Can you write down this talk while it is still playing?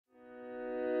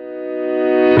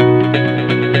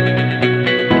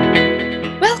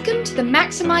Welcome to the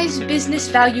Maximize Business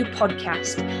Value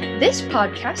podcast. This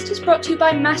podcast is brought to you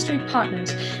by Mastery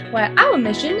Partners, where our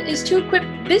mission is to equip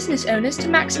business owners to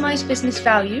maximize business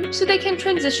value so they can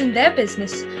transition their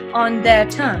business on their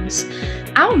terms.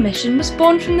 Our mission was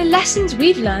born from the lessons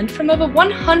we've learned from over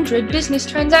 100 business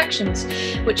transactions,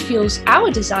 which fuels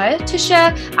our desire to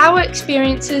share our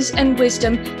experiences and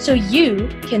wisdom so you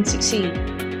can succeed.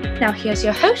 Now here's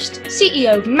your host,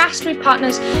 CEO of Mastery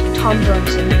Partners, Tom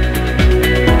Bronson.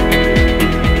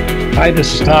 Hi,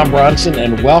 this is Tom Bronson,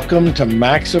 and welcome to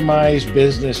Maximize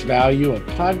Business Value, a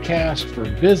podcast for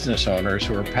business owners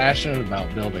who are passionate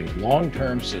about building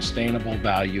long-term sustainable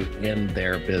value in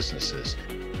their businesses.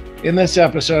 In this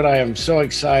episode, I am so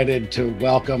excited to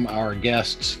welcome our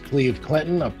guests, Cleve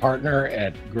Clinton, a partner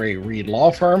at Gray Reed Law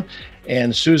Firm,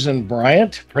 and Susan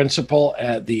Bryant, principal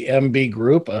at the MB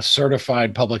Group, a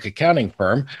certified public accounting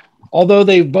firm. Although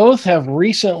they both have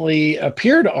recently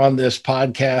appeared on this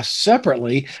podcast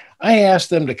separately, I asked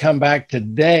them to come back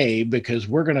today because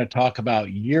we're going to talk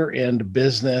about year-end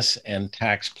business and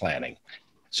tax planning.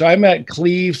 So I met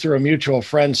Cleve through a mutual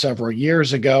friend several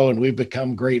years ago, and we've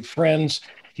become great friends.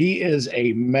 He is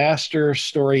a master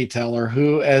storyteller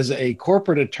who, as a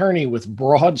corporate attorney with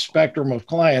broad spectrum of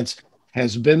clients,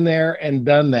 has been there and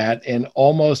done that in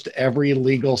almost every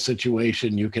legal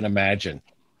situation you can imagine.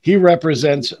 He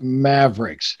represents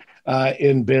mavericks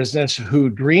in business who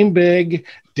dream big,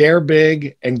 dare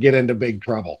big, and get into big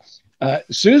trouble.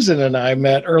 Susan and I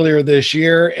met earlier this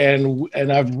year, and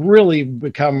I've really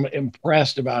become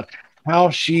impressed about how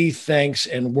she thinks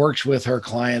and works with her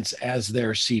clients as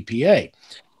their CPA.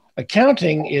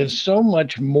 Accounting is so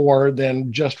much more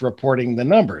than just reporting the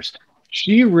numbers.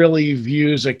 She really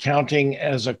views accounting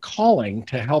as a calling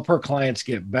to help her clients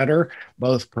get better,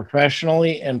 both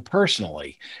professionally and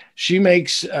personally. She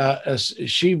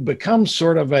becomes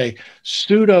sort of a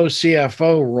pseudo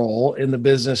CFO role in the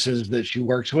businesses that she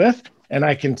works with. And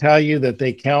I can tell you that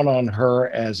they count on her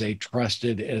as a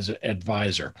trusted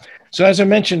advisor. So as I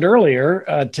mentioned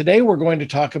earlier, today we're going to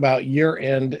talk about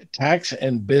year-end tax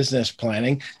and business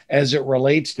planning as it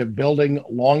relates to building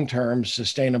long-term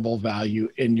sustainable value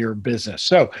in your business.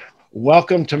 So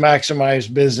welcome to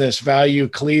Maximize Business Value,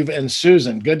 Cleve and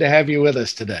Susan. Good to have you with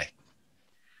us today.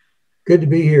 Good to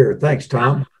be here. Thanks,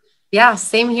 Tom. Yeah,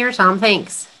 same here, Tom.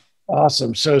 Thanks.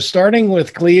 Awesome. So starting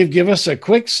with Cleve, give us a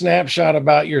quick snapshot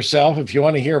about yourself. If you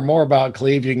want to hear more about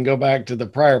Cleve, you can go back to the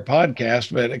prior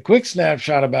podcast, but a quick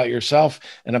snapshot about yourself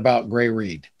and about Gray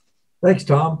Reed. Thanks,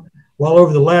 Tom. Well,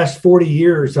 over the last 40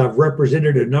 years, I've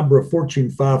represented a number of Fortune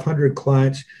 500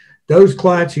 clients, those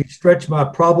clients who stretch my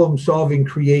problem-solving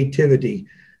creativity.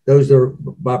 Those are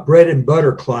my bread and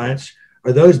butter clients,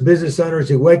 are those business owners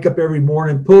who wake up every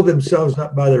morning, pull themselves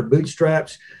up by their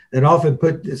bootstraps, and often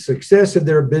put the success of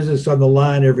their business on the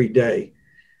line every day.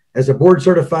 As a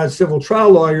board-certified civil trial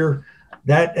lawyer,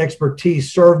 that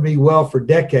expertise served me well for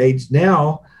decades.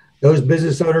 Now, those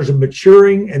business owners are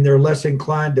maturing and they're less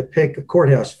inclined to pick a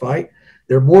courthouse fight.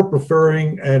 They're more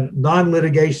preferring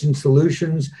non-litigation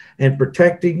solutions and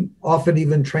protecting, often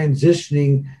even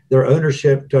transitioning their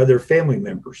ownership to other family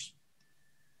members.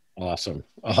 Awesome.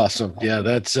 Yeah,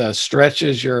 that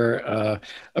stretches your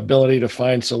ability to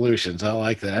find solutions. I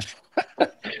like that.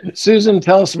 Susan,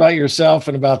 tell us about yourself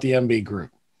and about the MB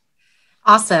Group.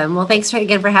 Awesome. Well, thanks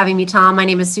again for having me, Tom. My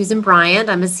name is Susan Bryant.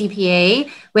 I'm a CPA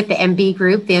with the MB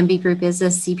Group. The MB Group is a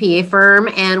CPA firm,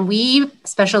 and we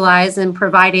specialize in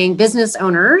providing business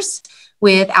owners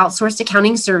with outsourced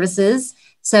accounting services.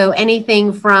 So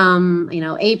anything from,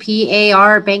 AP,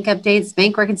 AR, bank updates,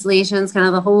 bank reconciliations, kind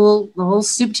of the whole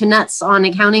soup to nuts on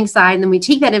accounting side. And then we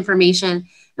take that information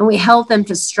and we help them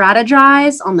to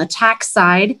strategize on the tax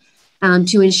side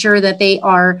to ensure that they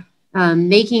are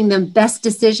making the best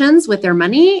decisions with their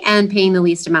money and paying the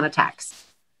least amount of tax.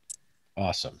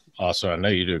 Awesome. I know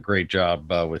you do a great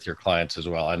job with your clients as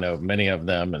well. I know many of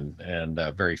them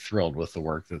and very thrilled with the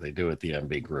work that they do at the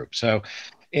MB Group. So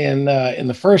in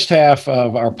the first half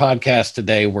of our podcast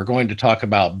today, we're going to talk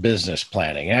about business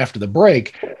planning. After the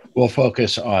break, we'll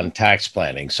focus on tax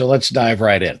planning. So let's dive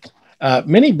right in.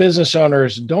 Many business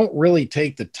owners don't really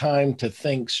take the time to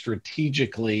think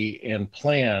strategically and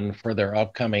plan for their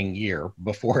upcoming year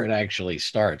before it actually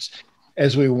starts.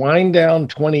 As we wind down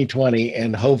 2020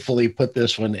 and hopefully put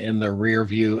this one in the rear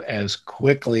view as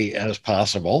quickly as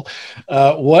possible,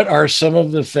 what are some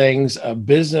of the things a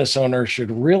business owner should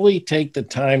really take the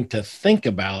time to think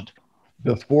about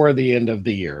before the end of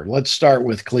the year? Let's start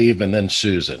with Cleve and then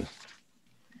Susan.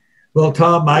 Well,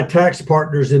 Tom, my tax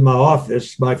partners in my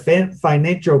office, my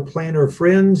financial planner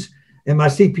friends, And my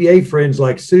CPA friends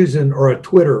like Susan are at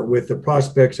Twitter with the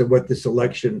prospects of what this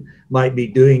election might be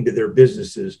doing to their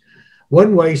businesses.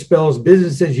 One way spells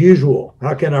business as usual.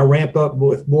 How can I ramp up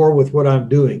with more with what I'm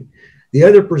doing? The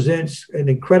other presents an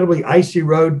incredibly icy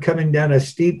road coming down a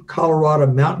steep Colorado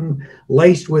mountain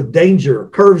laced with danger,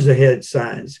 curves ahead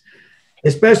signs,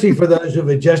 especially for those who have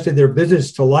adjusted their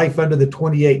business to life under the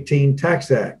 2018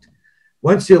 Tax Act.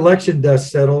 Once the election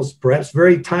dust settles, perhaps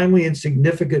very timely and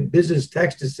significant business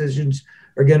tax decisions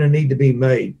are going to need to be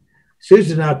made.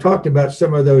 Susan and I talked about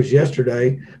some of those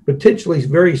yesterday, potentially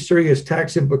very serious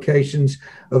tax implications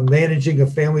of managing a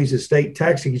family's estate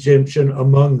tax exemption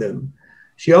among them.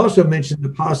 She also mentioned the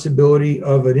possibility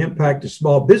of an impact to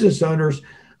small business owners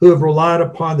who have relied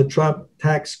upon the Trump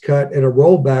tax cut and a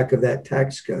rollback of that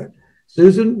tax cut.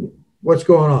 Susan, what's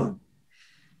going on?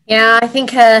 Yeah, I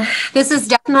think this is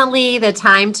definitely the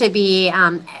time to be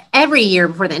every year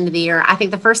before the end of the year. I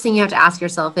think the first thing you have to ask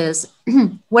yourself is,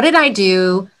 what did I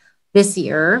do this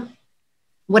year?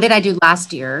 What did I do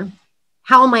last year?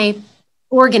 How am I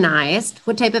organized?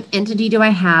 What type of entity do I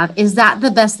have? Is that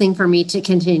the best thing for me to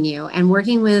continue? And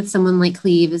working with someone like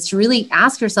Cleve is to really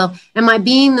ask yourself, am I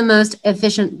being the most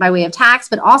efficient by way of tax,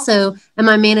 but also am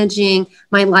I managing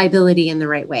my liability in the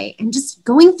right way? And just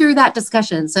going through that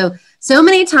discussion. So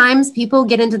many times people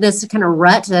get into this kind of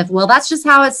rut of, well, that's just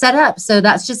how it's set up. So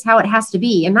that's just how it has to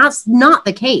be. And that's not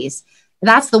the case.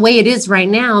 That's the way it is right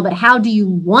now, but how do you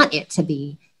want it to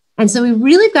be? And so we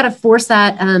really got to force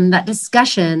that that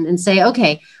discussion and say,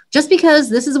 okay, just because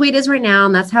this is the way it is right now,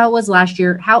 and that's how it was last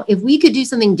year, if we could do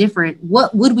something different,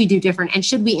 what would we do different? And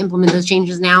should we implement those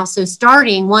changes now? So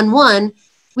starting 1/1,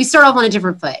 we start off on a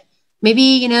different foot.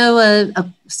 Maybe, a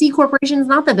C corporation is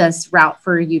not the best route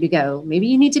for you to go. Maybe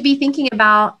you need to be thinking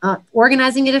about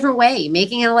organizing a different way,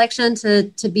 making an election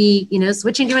to be,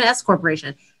 switching to an S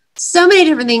corporation. So many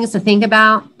different things to think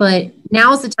about, but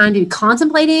now is the time to be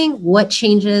contemplating what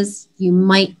changes you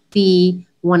might be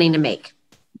wanting to make.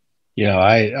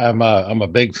 I'm a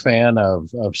big fan of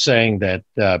saying that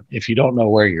if you don't know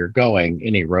where you're going,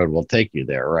 any road will take you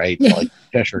there, right? Like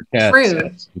Cheshire Cat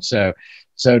says.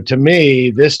 So to me,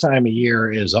 this time of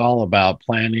year is all about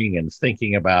planning and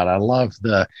thinking about. I love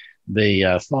the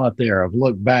thought there of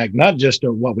look back, not just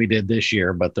at what we did this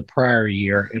year, but the prior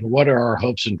year, and what are our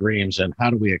hopes and dreams, and how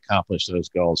do we accomplish those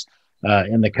goals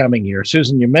in the coming year.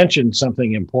 Susan, you mentioned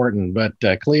something important, but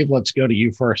Cleve, let's go to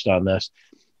you first on this.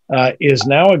 Is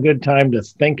now a good time to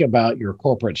think about your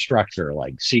corporate structure,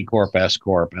 like C Corp, S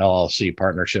Corp, LLC,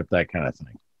 partnership, that kind of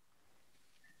thing?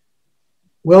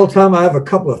 Well, Tom, I have a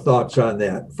couple of thoughts on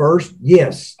that. First,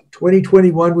 yes,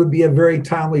 2021 would be a very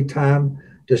timely time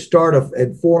to start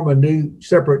and form a new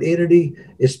separate entity,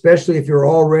 especially if you're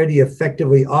already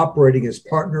effectively operating as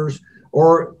partners,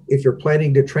 or if you're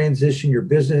planning to transition your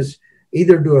business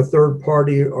either to a third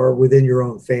party or within your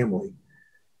own family.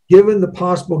 Given the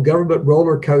possible government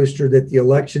roller coaster that the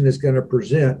election is going to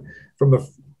present, from a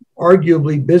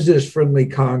arguably business-friendly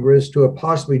Congress to a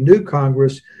possibly new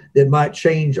Congress that might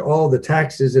change all the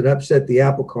taxes and upset the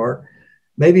apple cart,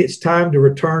 maybe it's time to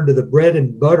return to the bread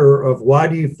and butter of why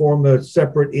do you form a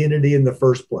separate entity in the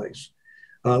first place.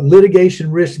 Litigation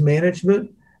risk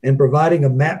management and providing a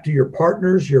map to your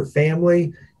partners, your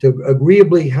family, to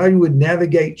agreeably how you would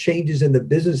navigate changes in the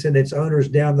business and its owners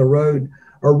down the road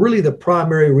are really the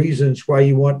primary reasons why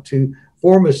you want to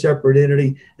form a separate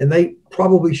entity. And they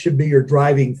probably should be your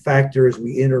driving factor as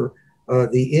we enter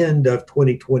the end of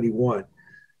 2021.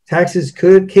 Taxes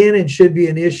can and should be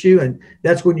an issue, and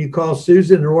that's when you call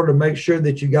Susan in order to make sure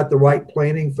that you got the right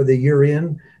planning for the year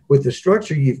end with the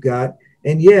structure you've got.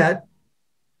 And yet,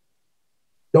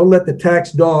 don't let the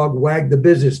tax dog wag the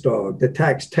business dog. The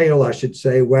tax tail, I should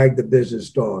say, wag the business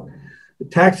dog. The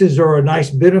taxes are a nice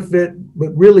benefit,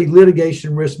 but really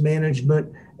litigation risk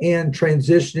management and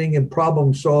transitioning and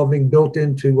problem solving built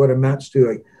into what amounts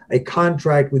to a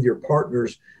contract with your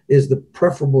partners is the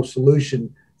preferable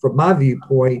solution from my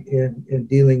viewpoint in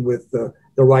dealing with the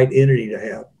right entity to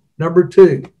have. Number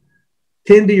two,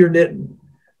 tend to your knitting.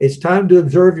 It's time to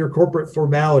observe your corporate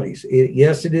formalities.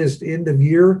 Yes, it is end of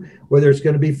year, whether it's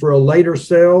going to be for a later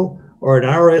sale or an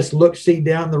IRS look-see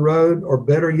down the road, or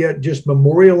better yet, just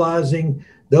memorializing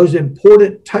those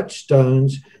important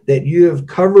touchstones that you have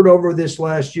covered over this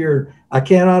last year. I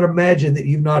cannot imagine that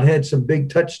you've not had some big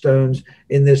touchstones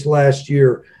in this last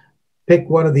year. Pick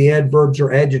one of the adverbs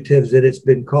or adjectives that it's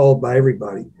been called by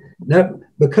everybody. Now,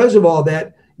 because of all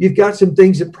that, you've got some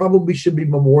things that probably should be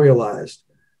memorialized.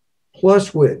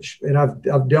 Plus which, and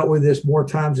I've dealt with this more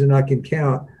times than I can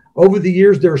count, over the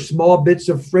years, there are small bits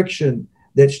of friction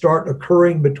that start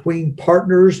occurring between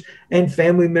partners and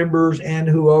family members and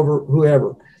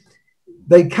whoever.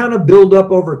 they kind of build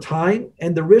up over time.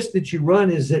 And the risk that you run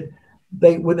is that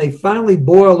when they finally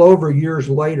boil over years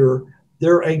later,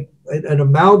 they're an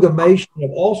amalgamation of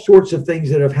all sorts of things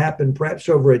that have happened perhaps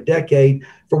over a decade,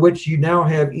 for which you now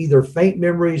have either faint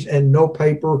memories and no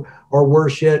paper, or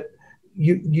worse yet,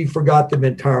 you forgot them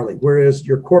entirely. Whereas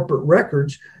your corporate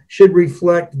records should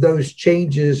reflect those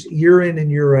changes year in and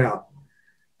year out.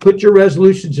 Put your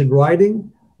resolutions in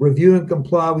writing, review and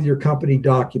comply with your company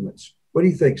documents. What do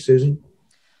you think, Susan?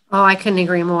 Oh, I couldn't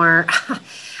agree more.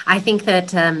 I think that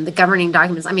the governing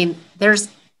documents, I mean, there's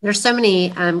so many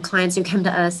clients who come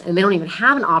to us and they don't even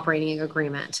have an operating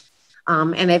agreement,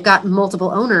 and they've got multiple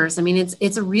owners. I mean,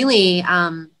 it's really,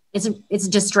 it's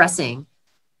distressing,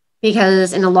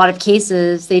 because in a lot of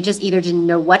cases, they just either didn't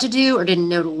know what to do or didn't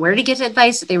know where to get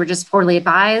advice. They were just poorly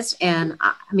advised. And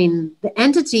I mean, the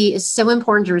entity is so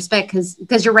important to respect,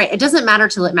 because you're right. It doesn't matter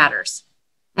till it matters.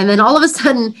 And then all of a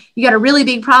sudden you got a really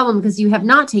big problem because you have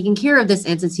not taken care of this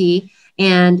entity,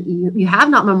 and you have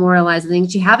not memorialized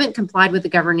things. You haven't complied with the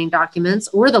governing documents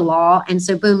or the law. And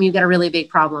so boom, you've got a really big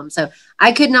problem. So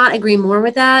I could not agree more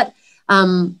with that.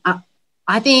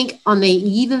 I think on the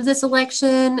eve of this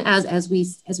election, as we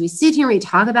sit here and we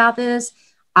talk about this,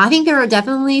 I think there are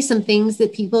definitely some things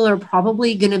that people are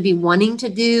probably going to be wanting to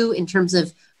do in terms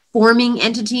of forming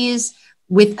entities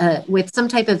with some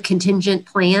type of contingent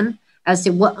plan as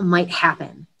to what might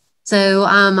happen. So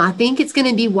I think it's going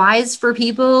to be wise for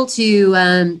people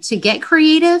to get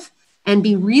creative and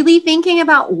be really thinking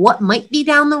about what might be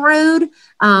down the road,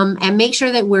 and make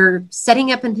sure that we're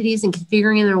setting up entities and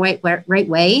configuring in the right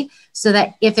way, so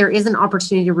that if there is an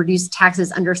opportunity to reduce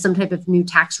taxes under some type of new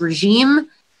tax regime,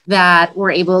 that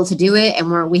we're able to do it,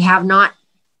 and we have not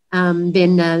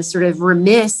been sort of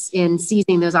remiss in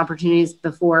seizing those opportunities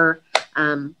beforehand.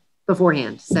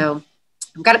 So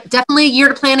I've got definitely a year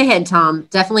to plan ahead, Tom.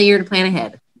 Definitely a year to plan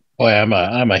ahead. Boy,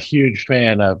 I'm a huge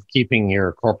fan of keeping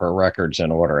your corporate records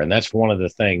in order, and that's one of the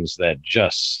things that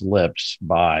just slips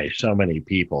by so many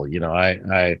people. You know,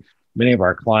 many of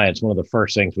our clients, one of the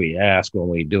first things we ask when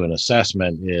we do an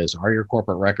assessment is, are your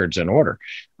corporate records in order?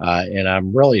 And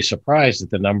I'm really surprised at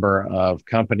the number of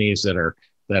companies that are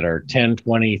 10,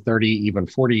 20, 30, even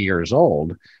 40 years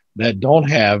old that don't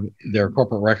have their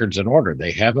corporate records in order.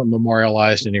 They haven't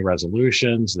memorialized any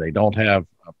resolutions. They don't have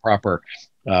a proper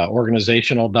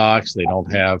organizational docs. They don't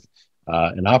have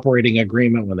an operating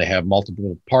agreement when they have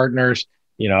multiple partners.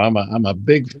 You know, I'm a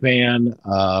big fan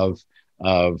of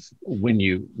when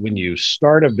you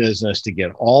start a business to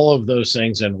get all of those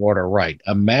things in order right.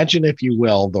 Imagine, if you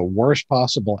will, the worst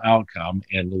possible outcome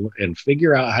and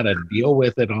figure out how to deal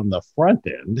with it on the front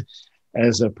end,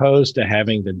 as opposed to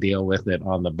having to deal with it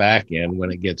on the back end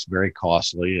when it gets very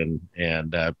costly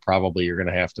and probably you're going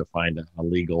to have to find a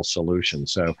legal solution.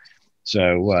 So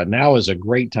now is a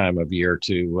great time of year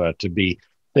to be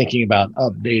thinking about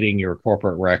updating your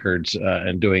corporate records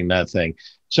and doing that thing.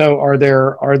 So are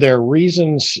there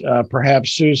reasons,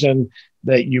 perhaps, Susan,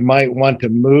 that you might want to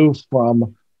move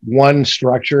from one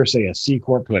structure, say a C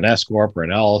Corp to an S Corp or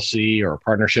an LLC or a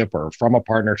partnership, or from a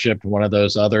partnership to one of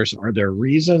those others? Are there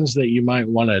reasons that you might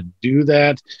want to do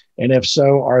that? And if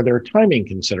so, are there timing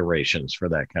considerations for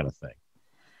that kind of thing?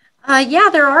 Yeah,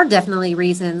 there are definitely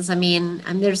reasons. I mean,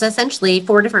 there's essentially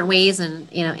 4 different ways,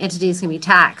 and entities can be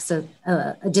taxed. So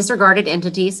a disregarded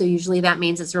entity, so usually that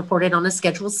means it's reported on a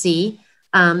Schedule C.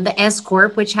 The S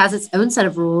Corp, which has its own set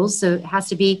of rules, so it has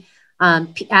to be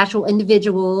actual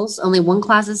individuals, only one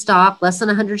class of stock, less than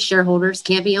 100 shareholders,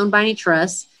 can't be owned by any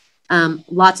trusts.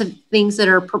 Lots of things that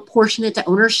are proportionate to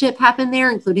ownership happen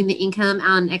there, including the income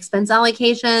and expense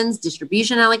allocations,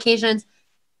 distribution allocations.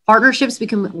 Partnerships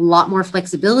become a lot more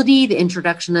flexibility, the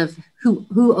introduction of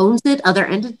who owns it, other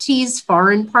entities,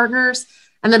 foreign partners.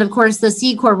 And then, of course, the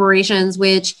C corporations,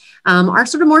 which are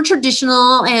sort of more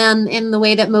traditional and in the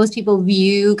way that most people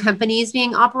view companies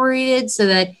being operated, so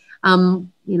that,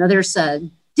 there's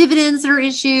dividends that are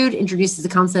issued, introduces the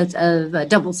concept of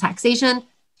double taxation.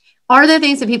 Are there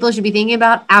things that people should be thinking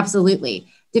about? Absolutely.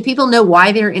 Do people know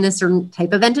why they're in a certain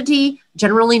type of entity?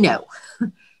 Generally, no.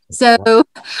 So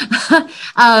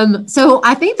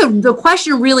I think the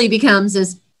question really becomes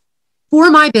is, for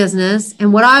my business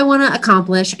and what I want to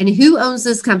accomplish and who owns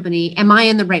this company, am I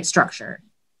in the right structure?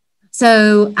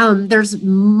 So there's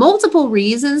multiple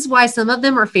reasons why some of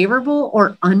them are favorable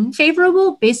or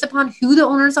unfavorable based upon who the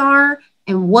owners are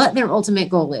and what their ultimate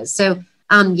goal is. So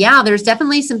there's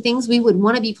definitely some things we would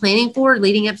want to be planning for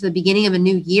leading up to the beginning of a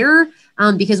new year,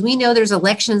 because we know there's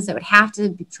elections that would have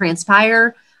to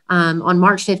transpire on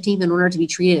March 15th in order to be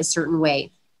treated a certain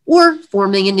way, or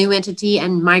forming a new entity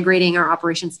and migrating our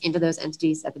operations into those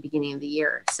entities at the beginning of the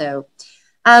year. So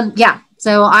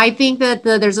So I think that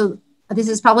this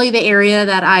is probably the area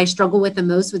that I struggle with the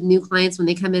most with new clients when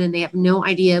they come in and they have no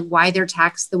idea why they're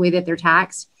taxed the way that they're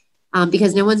taxed,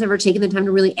 because no one's ever taken the time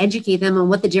to really educate them on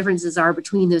what the differences are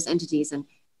between those entities. And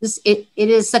it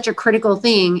is such a critical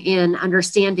thing in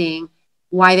understanding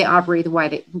why they operate the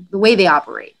way they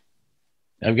operate.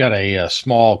 I've got a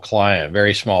small client,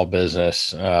 very small business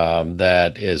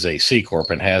that is a C Corp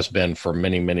and has been for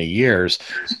many, many years.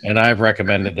 And I've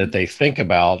recommended that they think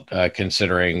about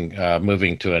considering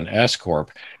moving to an S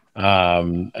Corp,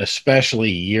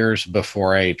 especially years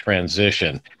before a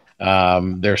transition.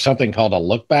 There's something called a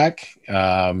look back.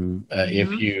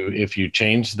 If you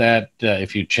change that,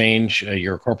 if you change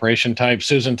your corporation type,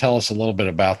 Susan, tell us a little bit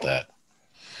about that.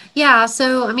 Yeah.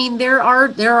 So, I mean, there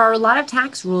are a lot of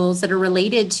tax rules that are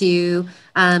related to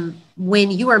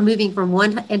when you are moving from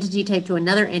one entity type to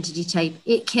another entity type,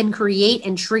 it can create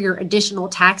and trigger additional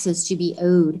taxes to be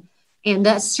owed. And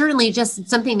that's certainly just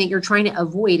something that you're trying to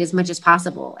avoid as much as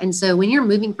possible. And so when you're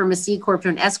moving from a C Corp to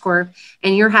an S Corp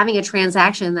and you're having a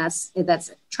transaction that's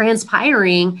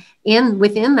transpiring and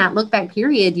within that look back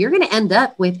period, you're going to end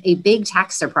up with a big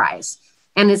tax surprise.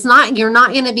 And you're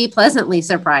not going to be pleasantly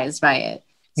surprised by it.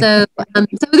 So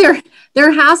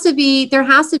there has to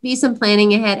be some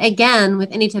planning ahead, again,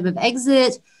 with any type of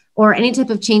exit or any type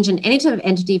of change in any type of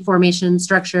entity formation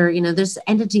structure. There's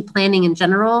entity planning in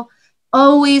general.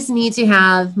 Always need to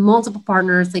have multiple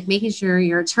partners, like making sure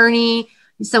your attorney,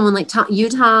 someone like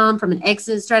Tom from an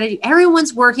exit strategy,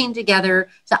 everyone's working together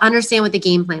to understand what the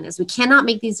game plan is. We cannot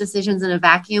make these decisions in a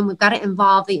vacuum. We've got to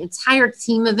involve the entire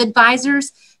team of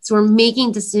advisors. So we're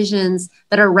making decisions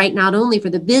that are right not only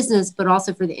for the business, but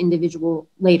also for the individual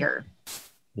later.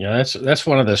 Yeah, that's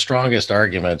one of the strongest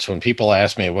arguments when people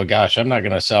ask me, well, gosh, I'm not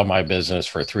going to sell my business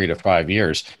for 3 to 5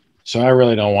 years. So I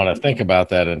really don't want to think about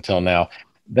that until now.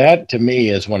 That to me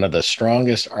is one of the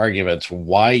strongest arguments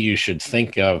why you should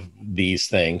think of these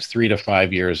things 3 to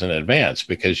 5 years in advance,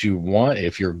 because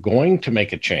if you're going to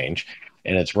make a change,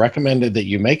 and it's recommended that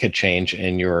you make a change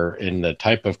in the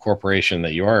type of corporation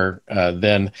that you are,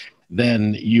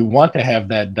 then you want to have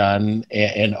that done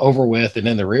and over with and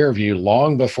in the rear view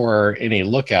long before any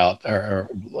lookout or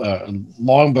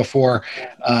long before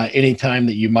any time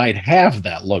that you might have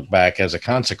that look back as a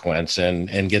consequence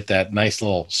and get that nice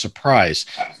little surprise,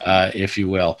 if you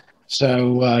will.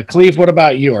 So, Cleve, what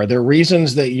about you? Are there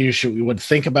reasons that you would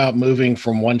think about moving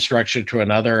from one structure to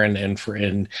another?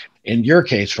 And in your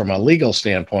case, from a legal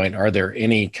standpoint, are there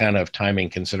any kind of timing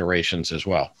considerations as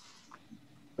well?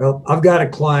 Well, I've got a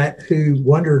client who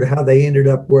wondered how they ended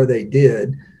up where they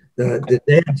did. The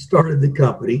dad started the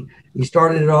company. He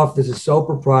started it off as a sole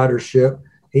proprietorship.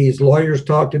 His lawyers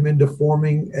talked him into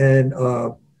forming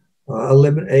a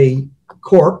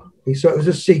corp. So it was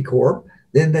a C Corp.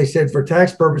 Then they said, for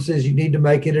tax purposes, you need to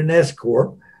make it an S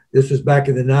Corp. This was back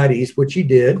in the 90s, which he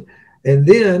did. And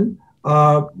then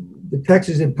the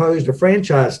Texas imposed a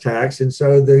franchise tax. And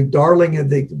so the darling of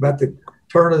about the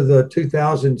turn of the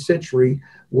 2000th century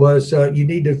was you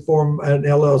need to form an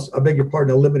LLC, I beg your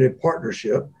pardon, a limited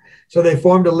partnership. So they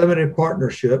formed a limited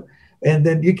partnership. And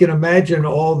then you can imagine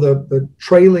all the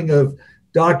trailing of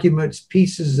documents,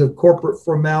 pieces of corporate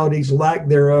formalities, lack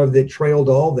thereof, that trailed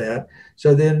all that.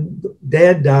 So then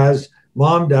dad dies,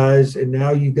 mom dies, and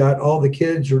now you've got all the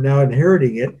kids are now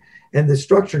inheriting it. And the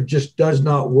structure just does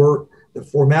not work. The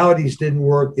formalities didn't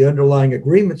work. The underlying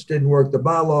agreements didn't work. The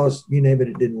bylaws, you name it,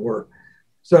 it didn't work.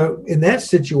 So in that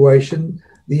situation,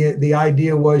 the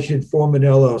idea was you'd form an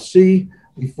LLC.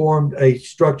 We formed a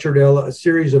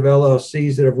series of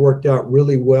LLCs that have worked out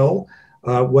really well.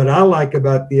 What I like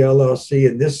about the LLC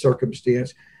in this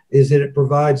circumstance is that it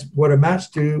provides what amounts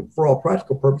to, for all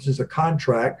practical purposes, a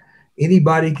contract.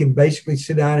 Anybody can basically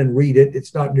sit down and read it.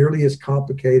 It's not nearly as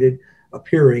complicated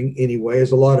appearing anyway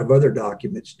as a lot of other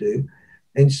documents do.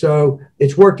 And so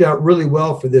it's worked out really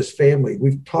well for this family.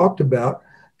 We've talked about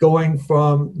going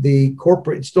from the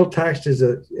corporate, it's still taxed as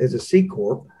a C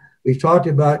Corp. We've talked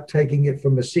about taking it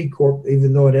from a C Corp,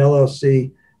 even though an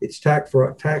LLC, it's taxed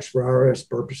for IRS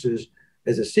purposes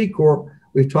as a C Corp.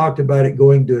 We've talked about it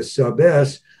going to a sub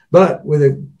S, but with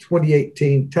a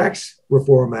 2018 Tax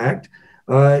Reform Act,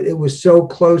 it was so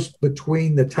close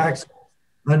between the tax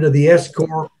under the S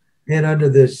Corp and under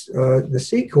this the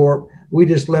C Corp, we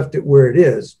just left it where it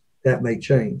is. That may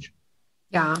change.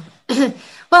 Yeah.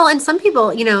 Well, and some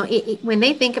people, when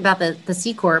they think about the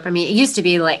C Corp, I mean, it used to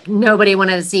be like nobody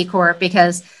wanted a C Corp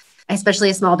because, especially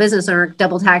a small business owner,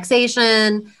 double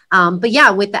taxation. But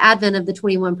yeah, with the advent of the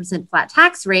 21% flat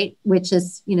tax rate, which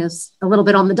is, a little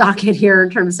bit on the docket here in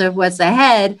terms of what's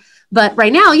ahead. But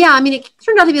right now, yeah, I mean, it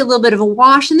turned out to be a little bit of a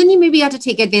wash. And then you maybe had to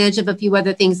take advantage of a few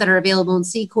other things that are available in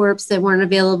C Corps that weren't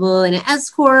available in an S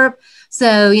Corp.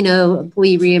 So,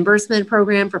 employee reimbursement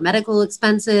program for medical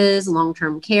expenses,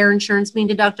 long-term care insurance being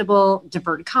deductible,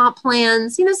 deferred comp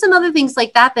plans, some other things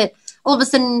like that all of a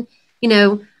sudden,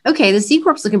 okay, the C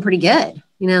Corp's looking pretty good.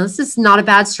 This is not a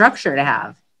bad structure to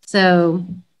have. So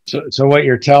what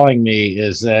you're telling me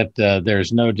is that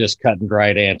there's no just cut and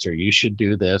dried answer. You should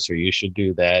do this or you should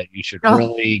do that. You should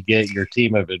really get your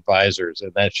team of advisors,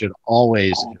 and that should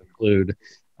always include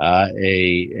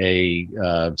a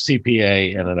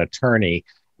CPA and an attorney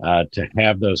to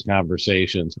have those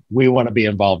conversations. We want to be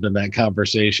involved in that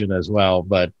conversation as well,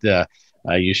 but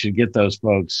you should get those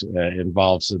folks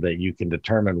involved so that you can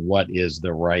determine what is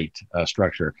the right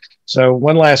structure. So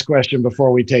one last question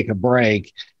before we take a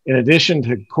break. In addition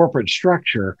to corporate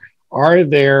structure, are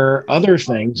there other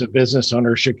things a business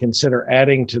owner should consider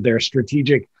adding to their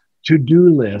strategic to-do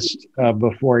list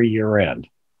before year end?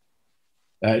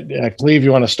 Cleve,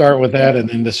 you want to start with that and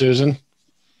then to Susan?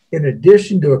 In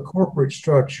addition to a corporate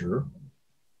structure,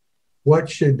 what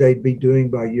should they be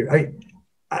doing by year?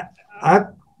 I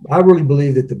really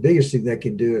believe that the biggest thing they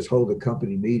can do is hold a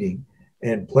company meeting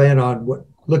and plan on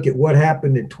look at what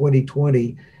happened in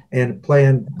 2020 and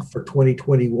plan for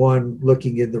 2021,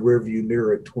 looking in the rearview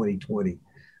mirror at 2020.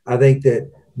 I think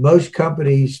that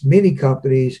many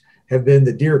companies have been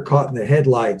the deer caught in the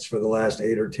headlights for the last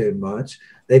 8 or 10 months.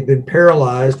 They've been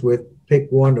paralyzed with pick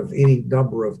one of any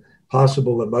number of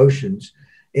possible emotions.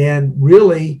 And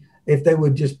really, if they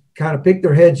would just kind of pick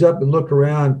their heads up and look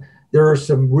around, there are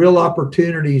some real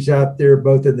opportunities out there,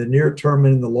 both in the near term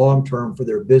and in the long term for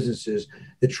their businesses.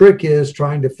 The trick is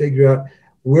trying to figure out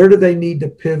where do they need to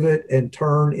pivot and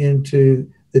turn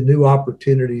into the new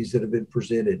opportunities that have been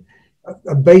presented.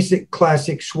 A basic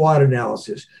classic SWOT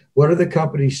analysis. What are the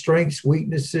company's strengths,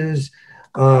 weaknesses,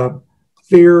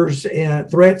 fears, and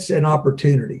threats and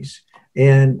opportunities?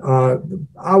 And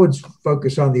I would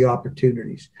focus on the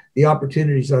opportunities. The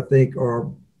opportunities, I think,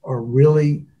 are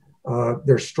really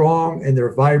they're strong and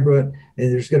they're vibrant,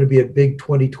 and there's going to be a big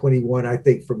 2021, I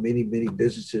think, for many, many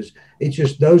businesses. It's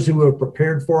just those who are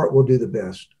prepared for it will do the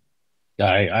best.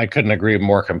 I couldn't agree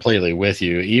more completely with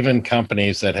you. Even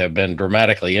companies that have been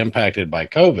dramatically impacted by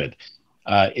COVID,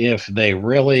 if they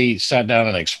really sat down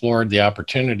and explored the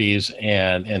opportunities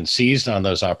and seized on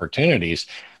those opportunities,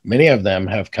 many of them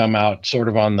have come out sort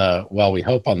of we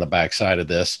hope on the backside of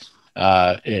this,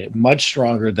 much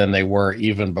stronger than they were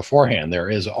even beforehand. There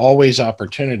is always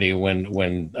opportunity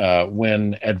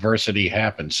when adversity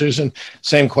happens. Susan,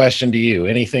 same question to you.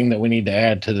 Anything that we need to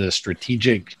add to the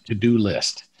strategic to-do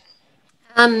list?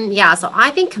 So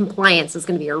I think compliance is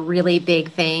going to be a really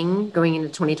big thing going into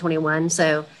 2021.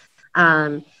 So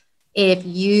if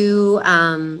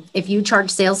you charge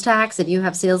sales tax, if you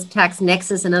have sales tax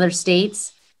nexus in other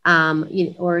states,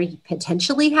 or you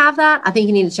potentially have that, I think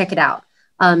you need to check it out.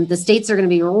 The states are going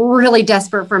to be really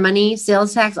desperate for money.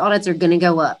 Sales tax audits are going to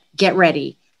go up. Get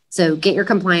ready. So get your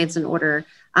compliance in order.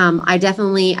 I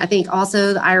think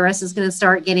also the IRS is going to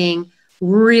start getting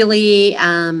really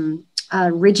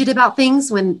rigid about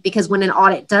things because when an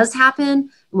audit does happen,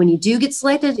 when you do get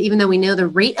selected, even though we know the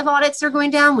rate of audits are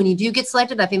going down, when you do get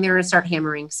selected, I think they're going to start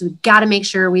hammering. So we've got to make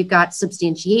sure we've got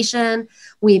substantiation,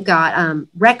 we've got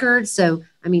records. So,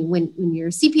 I mean, when your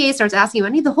CPA starts asking you, I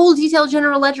need the whole detailed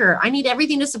general ledger, I need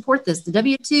everything to support this, the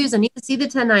W-2s, I need to see the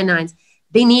 1099s,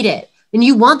 they need it. And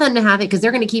you want them to have it because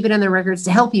they're going to keep it in their records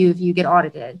to help you if you get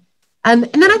audited. And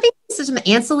then I think there's some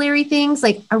ancillary things.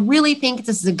 Like, I really think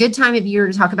this is a good time of year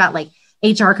to talk about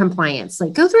HR compliance.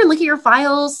 Go through and look at your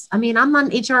files. I mean, I'm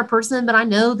not an HR person, but I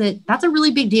know that that's a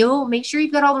really big deal. Make sure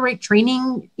you've got all the right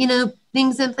training,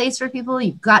 things in place for people.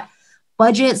 You've got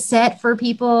budget set for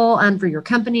people and for your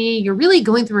company. You're really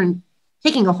going through and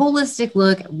taking a holistic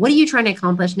look. What are you trying to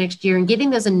accomplish next year and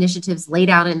getting those initiatives laid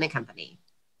out in the company?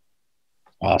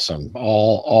 Awesome.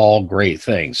 All great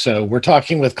things. So we're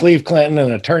talking with Cleve Clinton,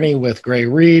 an attorney with Gray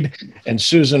Reed, and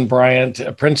Susan Bryant,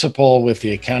 a principal with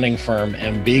the accounting firm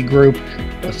MB Group.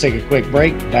 Let's take a quick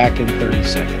break. Back in 30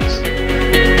 seconds.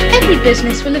 Every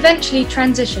business will eventually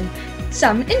transition,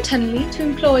 some internally to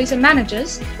employees and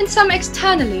managers, and some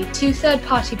externally to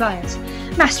third-party buyers.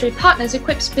 Mastery Partners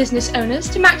equips business owners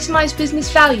to maximize business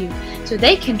value so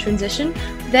they can transition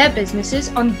their businesses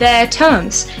on their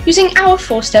terms using our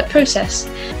 4-step process.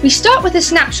 We start with a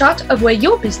snapshot of where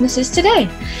your business is today.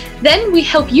 Then we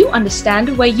help you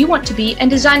understand where you want to be and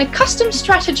design a custom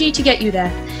strategy to get you there.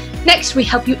 Next, we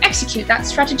help you execute that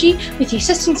strategy with the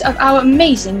assistance of our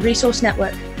amazing resource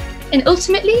network. And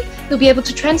ultimately, you'll be able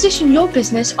to transition your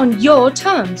business on your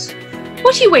terms.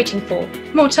 What are you waiting for?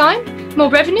 More time? More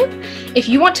revenue? If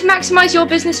you want to maximize your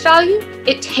business value,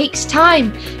 it takes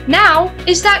time. Now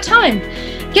is that time.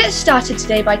 Get started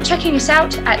today by checking us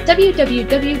out at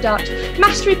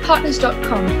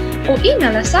www.masterypartners.com or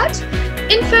email us at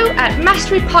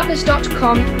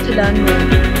info@masterypartners.com to learn more.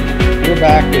 We're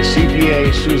back with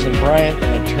CPA Susan Bryant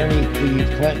and attorney Cleve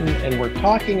Clinton, and we're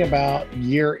talking about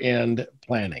year-end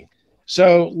planning.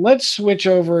 So let's switch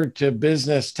over to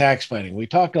business tax planning. We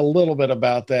talked a little bit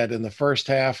about that in the first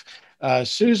half.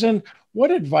 Susan,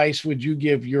 what advice would you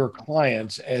give your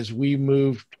clients as we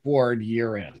move toward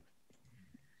year-end?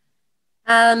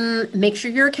 Make sure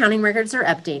your accounting records are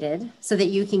updated so that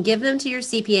you can give them to your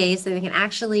CPA so they can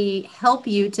actually help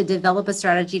you to develop a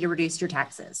strategy to reduce your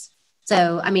taxes.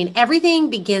 So, everything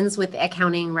begins with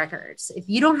accounting records. If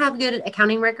you don't have good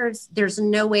accounting records, there's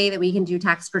no way that we can do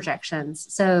tax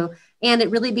projections. So, and it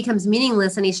really becomes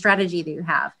meaningless, any strategy that you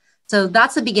have. So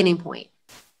that's the beginning point.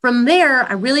 From there,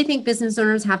 I really think business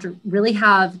owners have to really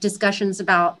have discussions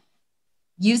about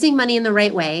using money in the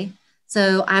right way.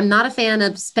 So I'm not a fan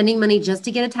of spending money just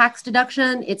to get a tax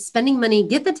deduction. It's spending money,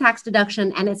 get the tax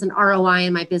deduction, and it's an ROI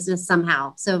in my business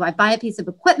somehow. So if I buy a piece of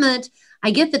equipment,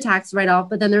 I get the tax write-off,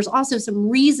 but then there's also some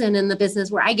reason in the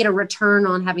business where I get a return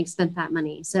on having spent that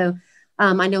money. So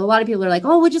I know a lot of people are like,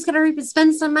 oh, we just got to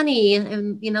spend some money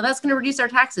and that's going to reduce our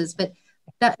taxes. But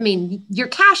your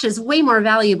cash is way more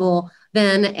valuable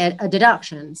than a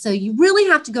deduction. So you really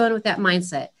have to go in with that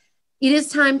mindset. It is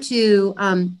time to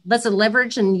let's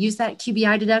leverage and use that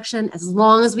QBI deduction. As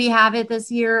long as we have it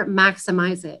this year,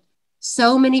 maximize it.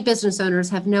 So many business owners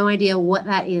have no idea what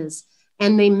that is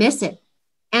and they miss it.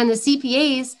 And the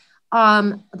CPAs,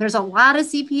 there's a lot of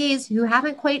CPAs who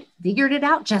haven't quite figured it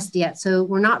out just yet. So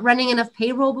we're not running enough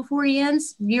payroll before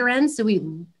year end. So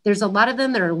there's a lot of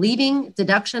them that are leaving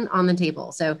deduction on the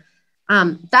table. So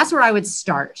that's where I would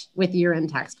start with year-end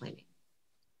tax planning.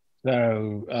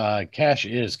 So cash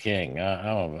is king.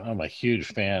 I'm a huge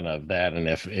fan of that. And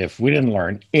if we didn't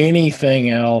learn anything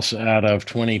else out of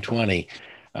 2020,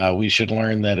 we should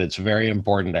learn that it's very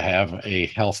important to have a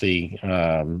healthy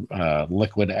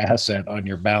liquid asset on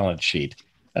your balance sheet.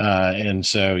 And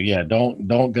so,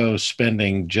 don't go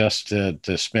spending just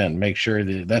to spend. Make sure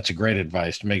that's a great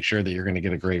advice, to make sure that you're going to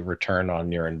get a great return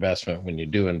on your investment when you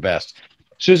do invest.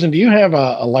 Susan, do you have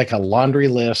a laundry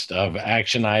list of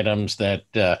action items that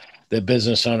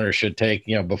business owners should take,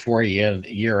 before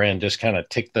year end, just kind of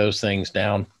tick those things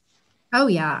down? Oh,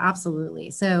 yeah,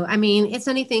 absolutely. So, it's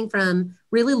anything from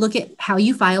really look at how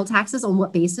you file taxes, on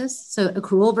what basis. So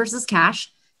accrual versus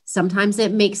cash. Sometimes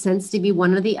it makes sense to be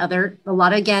one or the other. A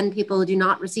lot, again, people do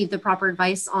not receive the proper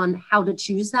advice on how to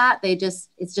choose that.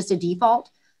 It's just a default.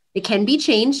 It can be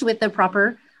changed with the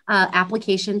proper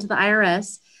application to the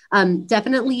IRS.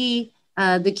 Definitely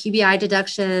the QBI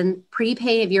deduction,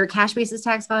 prepay if you're a cash basis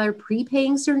tax filer,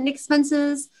 prepaying certain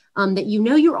expenses that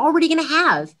you're already going to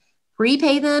have.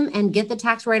 Prepay them and get the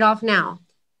tax write-off now.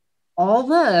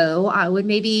 Although I would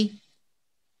this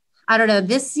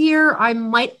year I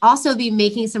might also be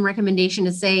making some recommendation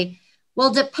to say,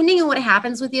 well, depending on what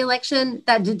happens with the election,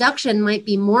 that deduction might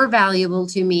be more valuable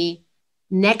to me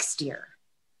next year.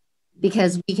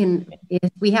 Because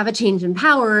if we have a change in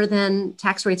power, then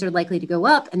tax rates are likely to go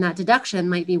up and that deduction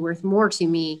might be worth more to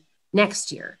me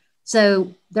next year.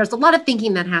 So there's a lot of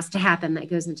thinking that has to happen that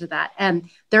goes into that. And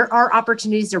there are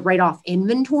opportunities to write off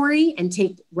inventory and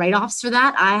take write-offs for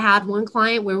that. I had one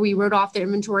client where we wrote off their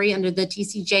inventory under the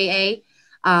TCJA.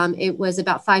 It was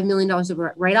about $5 million of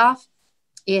write-off.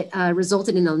 It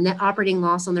resulted in a net operating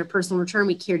loss on their personal return.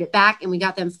 We carried it back and we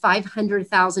got them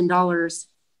 $500,000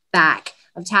 back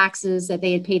of taxes that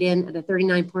they had paid in at a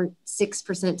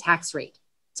 39.6% tax rate.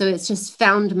 So it's just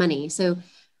found money. So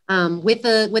with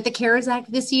the CARES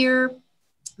Act this year,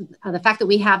 the fact that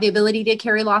we have the ability to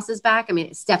carry losses back,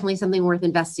 it's definitely something worth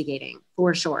investigating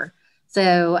for sure.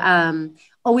 So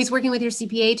always working with your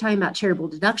CPA, talking about charitable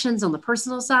deductions on the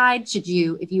personal side. If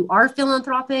you are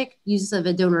philanthropic, use of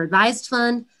a donor advised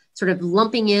fund, sort of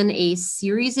lumping in a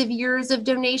series of years of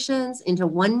donations into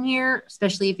 1 year,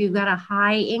 especially if you've got a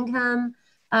high income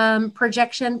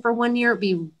projection for 1 year, it'd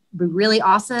be really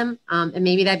awesome. And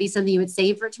maybe that'd be something you would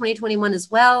save for 2021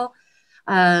 as well.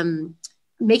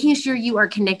 Making sure you are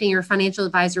connecting your financial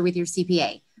advisor with your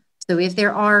CPA. So if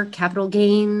there are capital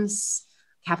gains,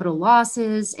 capital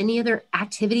losses, any other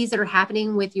activities that are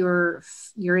happening with your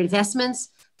investments,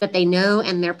 that they know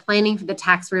and they're planning for the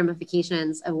tax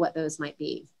ramifications of what those might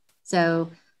be. So,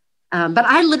 but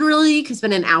I literally could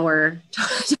spend an hour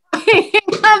talking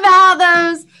about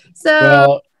those.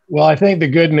 So Well, I think the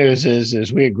good news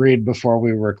is we agreed before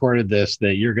we recorded this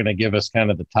that you're going to give us kind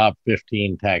of the top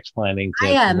 15 tax planning I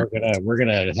tips. am. We're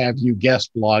gonna have you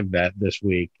guest blog that this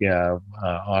week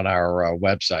on our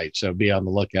website. So be on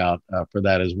the lookout for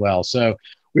that as well. So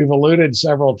we've alluded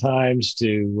several times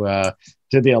to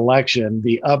the election,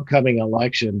 the upcoming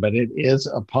election, but it is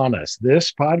upon us.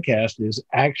 This podcast is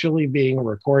actually being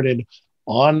recorded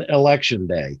on election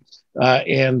day.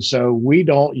 And so we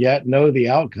don't yet know the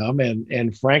outcome.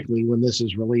 And frankly, when this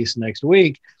is released next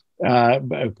week,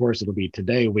 of course, it'll be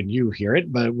today when you hear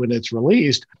it, but when it's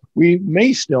released, we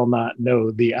may still not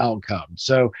know the outcome.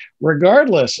 So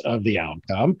regardless of the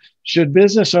outcome, should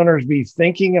business owners be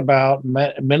thinking about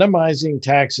minimizing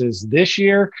taxes this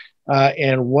year?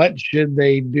 And what should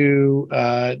they do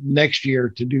next year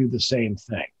to do the same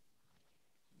thing?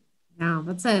 Now,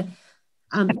 that's a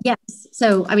yes.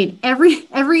 So, I mean,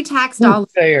 every tax dollar.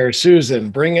 There, Susan,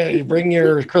 bring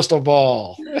your crystal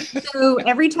ball. So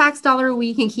every tax dollar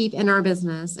we can keep in our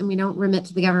business and we don't remit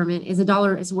to the government is a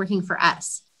dollar is working for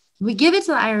us. If we give it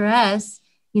to the IRS,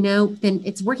 then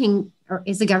it's working. Or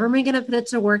is the government going to put it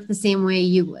to work the same way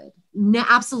you would? No,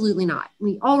 absolutely not.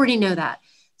 We already know that.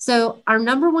 So our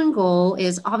number one goal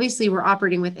is obviously we're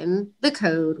operating within the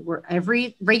code. We're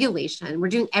every regulation. We're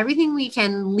doing everything we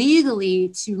can legally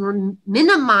to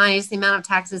minimize the amount of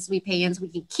taxes we pay in so we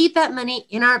can keep that money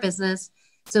in our business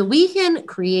so we can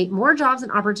create more jobs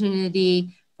and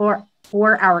opportunity for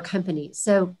our companies.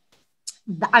 So,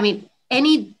 I mean,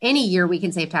 any year we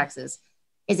can save taxes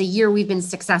is a year we've been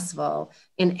successful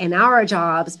in our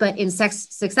jobs, but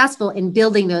successful in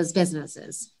building those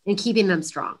businesses and keeping them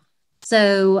strong.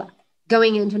 So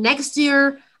going into next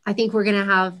year, I think we're going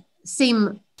to have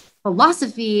same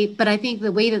philosophy, but I think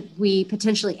the way that we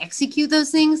potentially execute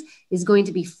those things is going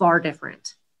to be far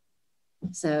different.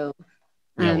 So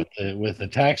with the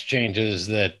tax changes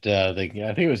that I think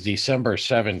it was December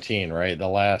 17, right? The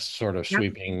last sort of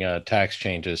sweeping tax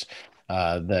changes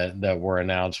that were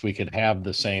announced, we could have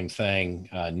the same thing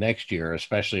next year,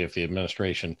 especially if the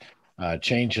administration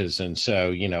changes. And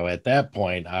so, at that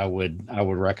point, I would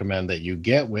recommend that you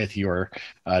get with your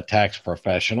tax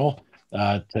professional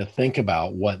to think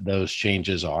about what those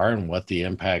changes are and what the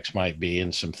impacts might be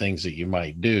and some things that you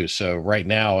might do. So right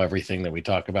now, everything that we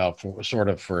talk about for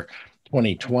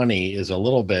 2020 is a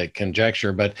little bit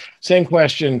conjecture, but same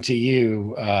question to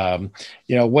you.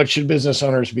 What should business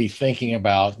owners be thinking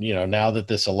about, now that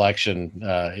this election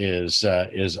is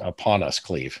upon us,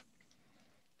 Cleve?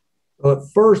 Well,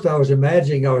 at first, I was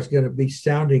imagining I was going to be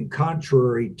sounding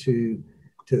contrary to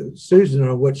Susan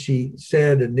on what she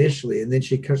said initially. And then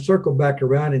she circled back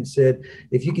around and said,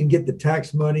 if you can get the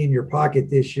tax money in your pocket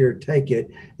this year, take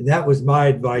it. And that was my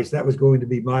advice. That was going to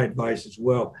be my advice as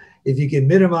well. If you can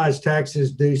minimize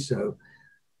taxes, do so.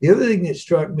 The other thing that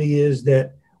struck me is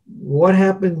that what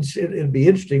happens, it'd be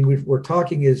interesting, we're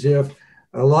talking as if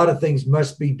a lot of things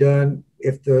must be done.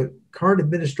 If the current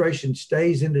administration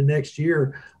stays into next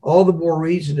year, all the more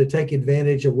reason to take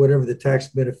advantage of whatever the tax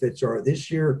benefits are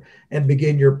this year and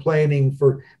begin your planning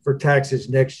for taxes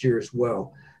next year as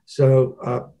well.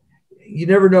 So you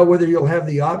never know whether you'll have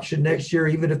the option next year,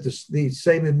 even if the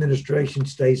same administration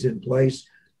stays in place.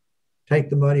 Take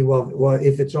the money while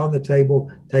if it's on the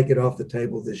table, take it off the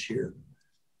table this year.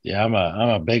 Yeah, I'm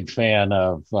a big fan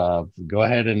of go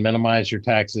ahead and minimize your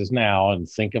taxes now and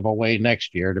think of a way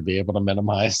next year to be able to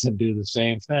minimize and do the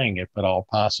same thing if at all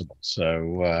possible.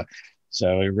 So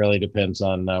it really depends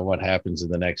on what happens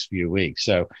in the next few weeks.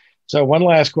 So one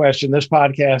last question. This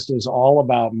podcast is all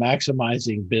about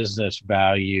maximizing business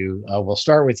value. We'll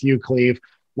start with you, Cleve.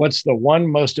 What's the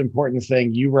one most important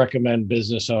thing you recommend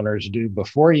business owners do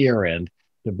before year end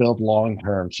to build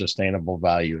long-term sustainable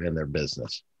value in their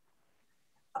business?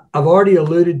 I've already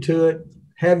alluded to it.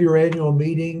 Have your annual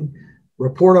meeting,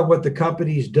 report on what the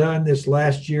company's done this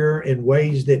last year in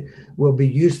ways that will be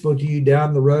useful to you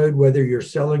down the road, whether you're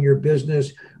selling your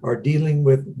business or dealing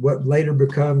with what later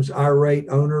becomes irate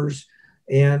owners,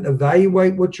 and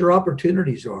evaluate what your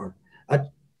opportunities are.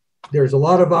 There's a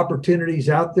lot of opportunities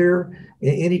out there.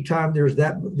 Anytime there's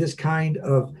this kind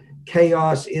of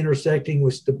chaos intersecting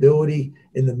with stability,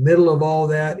 in the middle of all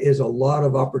that is a lot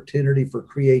of opportunity for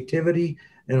creativity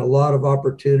and a lot of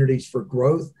opportunities for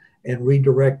growth and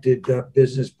redirected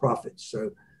business profits.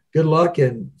 So good luck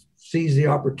and seize the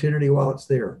opportunity while it's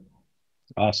there.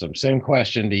 Awesome. Same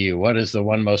question to you. What is the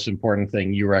one most important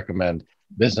thing you recommend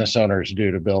business owners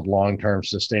do to build long-term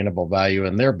sustainable value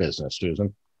in their business,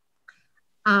 Susan?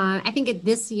 I think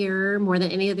this year, more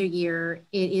than any other year,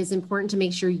 it is important to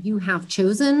make sure you have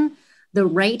chosen the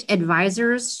right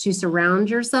advisors to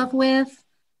surround yourself with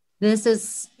This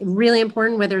is really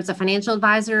important, whether it's a financial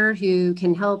advisor who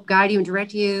can help guide you and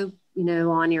direct you,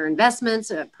 on your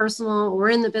investments, personal or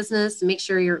in the business, to make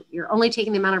sure you're only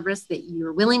taking the amount of risk that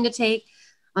you're willing to take.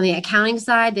 On the accounting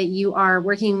side, that you are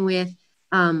working with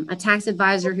a tax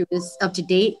advisor who is up to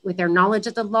date with their knowledge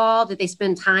of the law, that they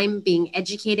spend time being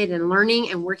educated and learning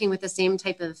and working with the same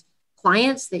type of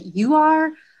clients that you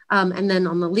are. And then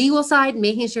on the legal side,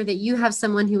 making sure that you have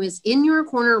someone who is in your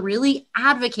corner, really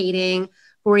advocating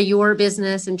for your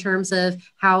business in terms of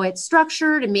how it's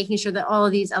structured and making sure that all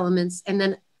of these elements. And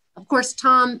then, of course,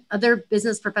 Tom, other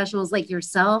business professionals like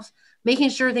yourself, making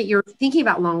sure that you're thinking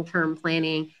about long-term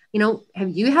planning.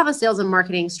 Have you have a sales and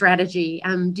marketing strategy?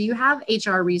 Do you have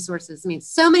HR resources? I mean,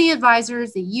 so many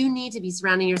advisors that you need to be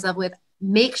surrounding yourself with.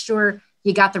 Make sure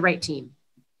you got the right team.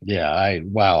 Yeah,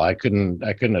 I couldn't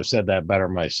have said that better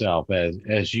myself.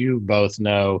 As you both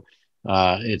know,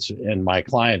 and my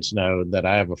clients know, that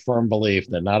I have a firm belief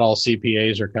that not all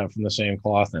CPAs are cut from the same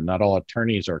cloth and not all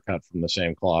attorneys are cut from the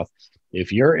same cloth.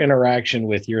 If your interaction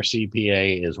with your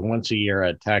CPA is once a year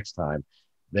at tax time,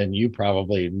 then you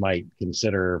probably might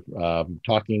consider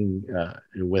talking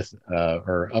with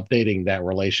or updating that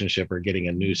relationship or getting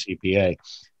a new CPA.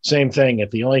 Same thing.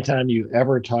 If the only time you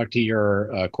ever talk to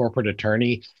your corporate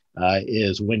attorney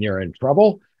is when you're in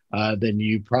trouble, then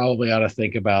you probably ought to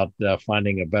think about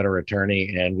finding a better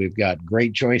attorney. And we've got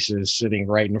great choices sitting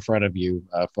right in front of you,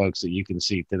 folks, that you can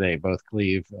see today. Both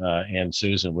Cleve and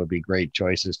Susan would be great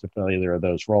choices to fill either of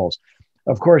those roles.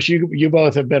 Of course, you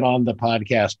both have been on the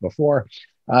podcast before,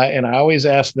 and I always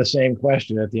ask the same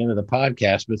question at the end of the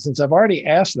podcast. But since I've already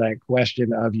asked that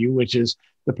question of you, which is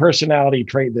the personality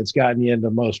trait that's gotten you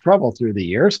into most trouble through the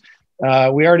years,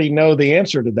 we already know the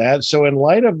answer to that. So in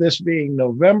light of this being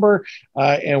November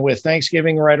and with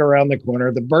Thanksgiving right around the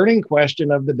corner, the burning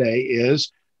question of the day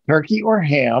is turkey or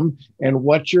ham, and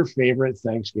what's your favorite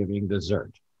Thanksgiving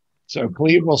dessert? So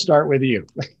Cleve, we'll start with you.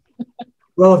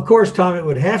 Well, of course, Tom, it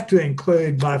would have to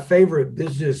include my favorite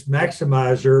business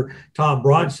maximizer, Tom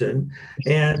Bronson,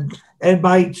 and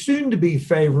my soon-to-be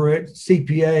favorite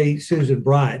CPA, Susan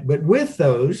Bryant. But with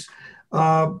those,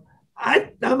 I'm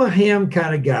a ham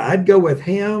kind of guy. I'd go with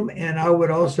ham, and I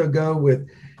would also go with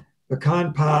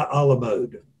pecan pie a la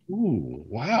mode. Ooh,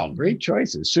 wow, great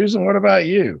choices. Susan, what about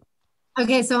you?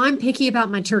 Okay, so I'm picky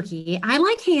about my turkey. I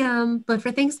like ham, but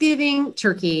for Thanksgiving,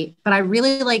 turkey. But I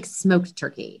really like smoked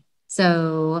turkey.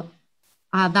 So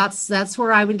that's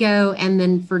where I would go. And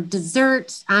then for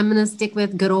dessert, I'm going to stick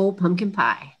with good old pumpkin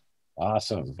pie.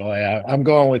 Awesome. Boy, I'm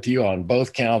going with you on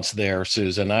both counts there,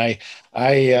 Susan. I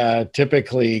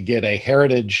typically get a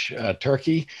heritage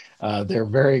turkey. They're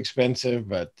very expensive,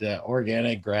 but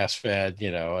organic, grass-fed,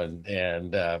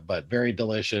 but very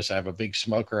delicious. I have a big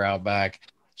smoker out back.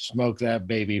 Smoke that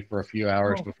baby for a few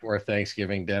hours before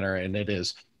Thanksgiving dinner, and it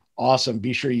is awesome.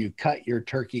 Be sure you cut your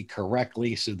turkey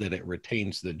correctly so that it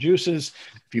retains the juices.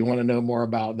 If you want to know more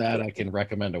about that, I can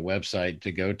recommend a website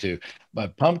to go to.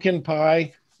 But pumpkin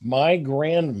pie, my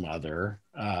grandmother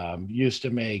used to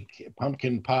make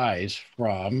pumpkin pies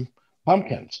from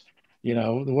pumpkins.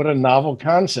 What a novel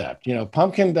concept.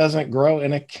 Pumpkin doesn't grow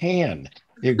in a can.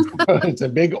 It's a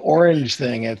big orange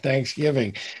thing at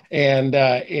Thanksgiving. And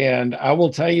I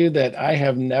will tell you that I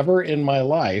have never in my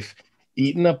life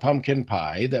eaten a pumpkin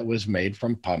pie that was made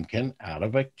from pumpkin out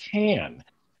of a can.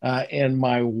 And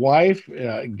my wife,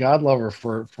 God love her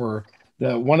for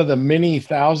one of the many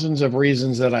thousands of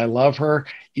reasons that I love her.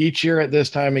 Each year at this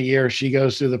time of year, she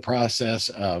goes through the process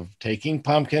of taking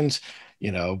pumpkins,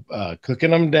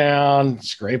 cooking them down,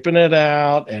 scraping it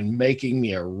out, and making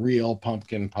me a real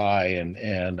pumpkin pie.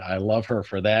 And I love her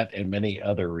for that and many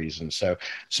other reasons. So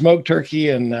smoked turkey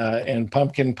and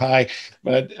pumpkin pie.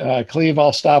 But Cleve,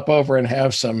 I'll stop over and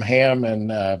have some ham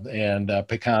and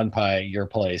pecan pie at your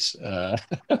place,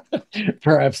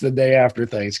 perhaps the day after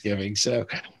Thanksgiving. So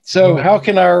how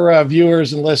can our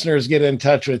viewers and listeners get in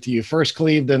touch with you? First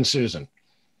Cleve, then Susan.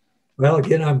 Well,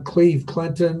 again, I'm Cleve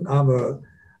Clinton. I'm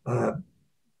a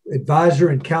advisor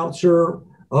and counselor,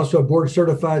 also a board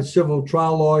certified civil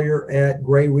trial lawyer at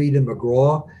Gray, Reed &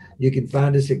 McGraw. You can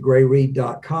find us at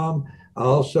grayreed.com. I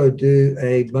also do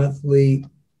a monthly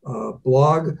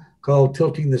blog called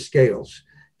Tilting the Scales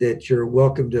that you're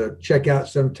welcome to check out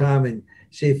sometime and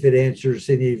see if it answers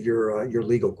any of your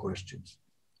legal questions.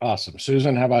 Awesome.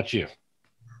 Susan, how about you?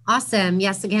 Awesome.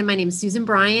 Yes. Again, my name is Susan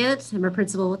Bryant. I'm a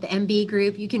principal with the MB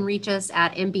Group. You can reach us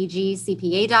at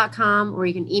mbgcpa.com, or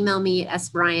you can email me at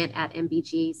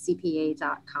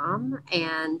sbryant@mbgcpa.com.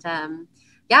 And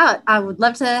I would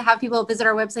love to have people visit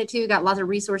our website too. Got lots of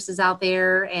resources out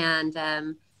there,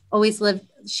 and always love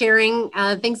sharing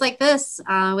things like this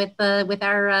with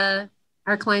our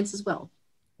clients as well.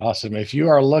 Awesome. If you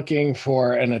are looking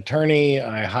for an attorney,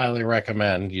 I highly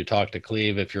recommend you talk to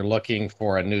Cleve. If you're looking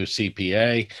for a new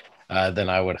CPA, then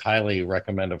I would highly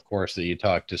recommend, of course, that you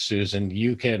talk to Susan.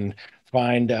 You can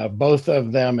find both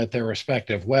of them at their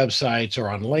respective websites or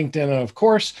on LinkedIn. And of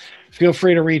course, feel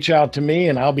free to reach out to me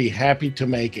and I'll be happy to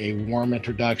make a warm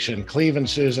introduction. Cleve and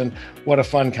Susan, what a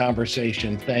fun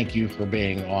conversation. Thank you for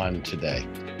being on today.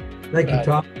 Thank you,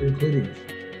 Tom, for including us.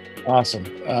 Awesome.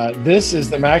 This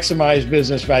is the Maximize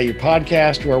Business Value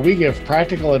podcast, where we give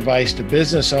practical advice to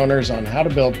business owners on how to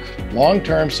build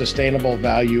long-term sustainable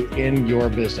value in your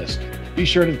business. Be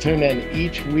sure to tune in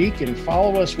each week and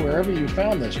follow us wherever you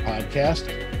found this podcast.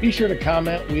 Be sure to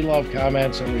comment. We love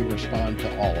comments and we respond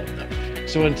to all of them.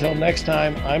 So until next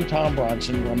time, I'm Tom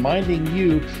Bronson, reminding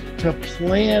you to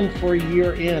plan for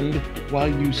year end while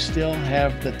you still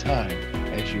have the time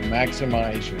as you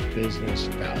maximize your business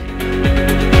value.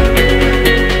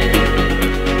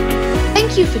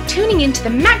 Thank you for tuning into the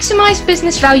Maximize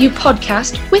Business Value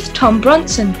podcast with Tom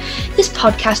Bronson. This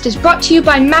podcast is brought to you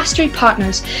by Mastery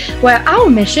Partners, where our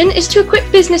mission is to equip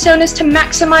business owners to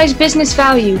maximize business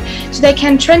value so they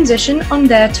can transition on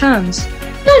their terms.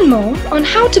 Learn more on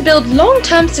how to build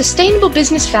long-term sustainable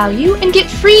business value and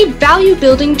get free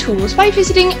value-building tools by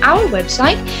visiting our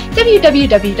website,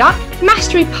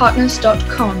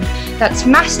 www.masterypartners.com. That's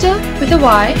master with a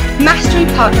Y,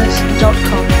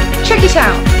 masterypartners.com. Check it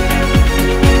out.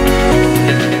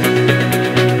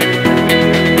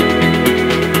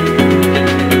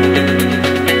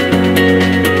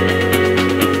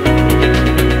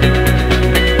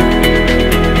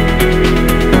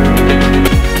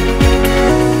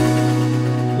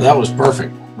 That was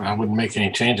perfect. I wouldn't make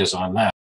any changes on that.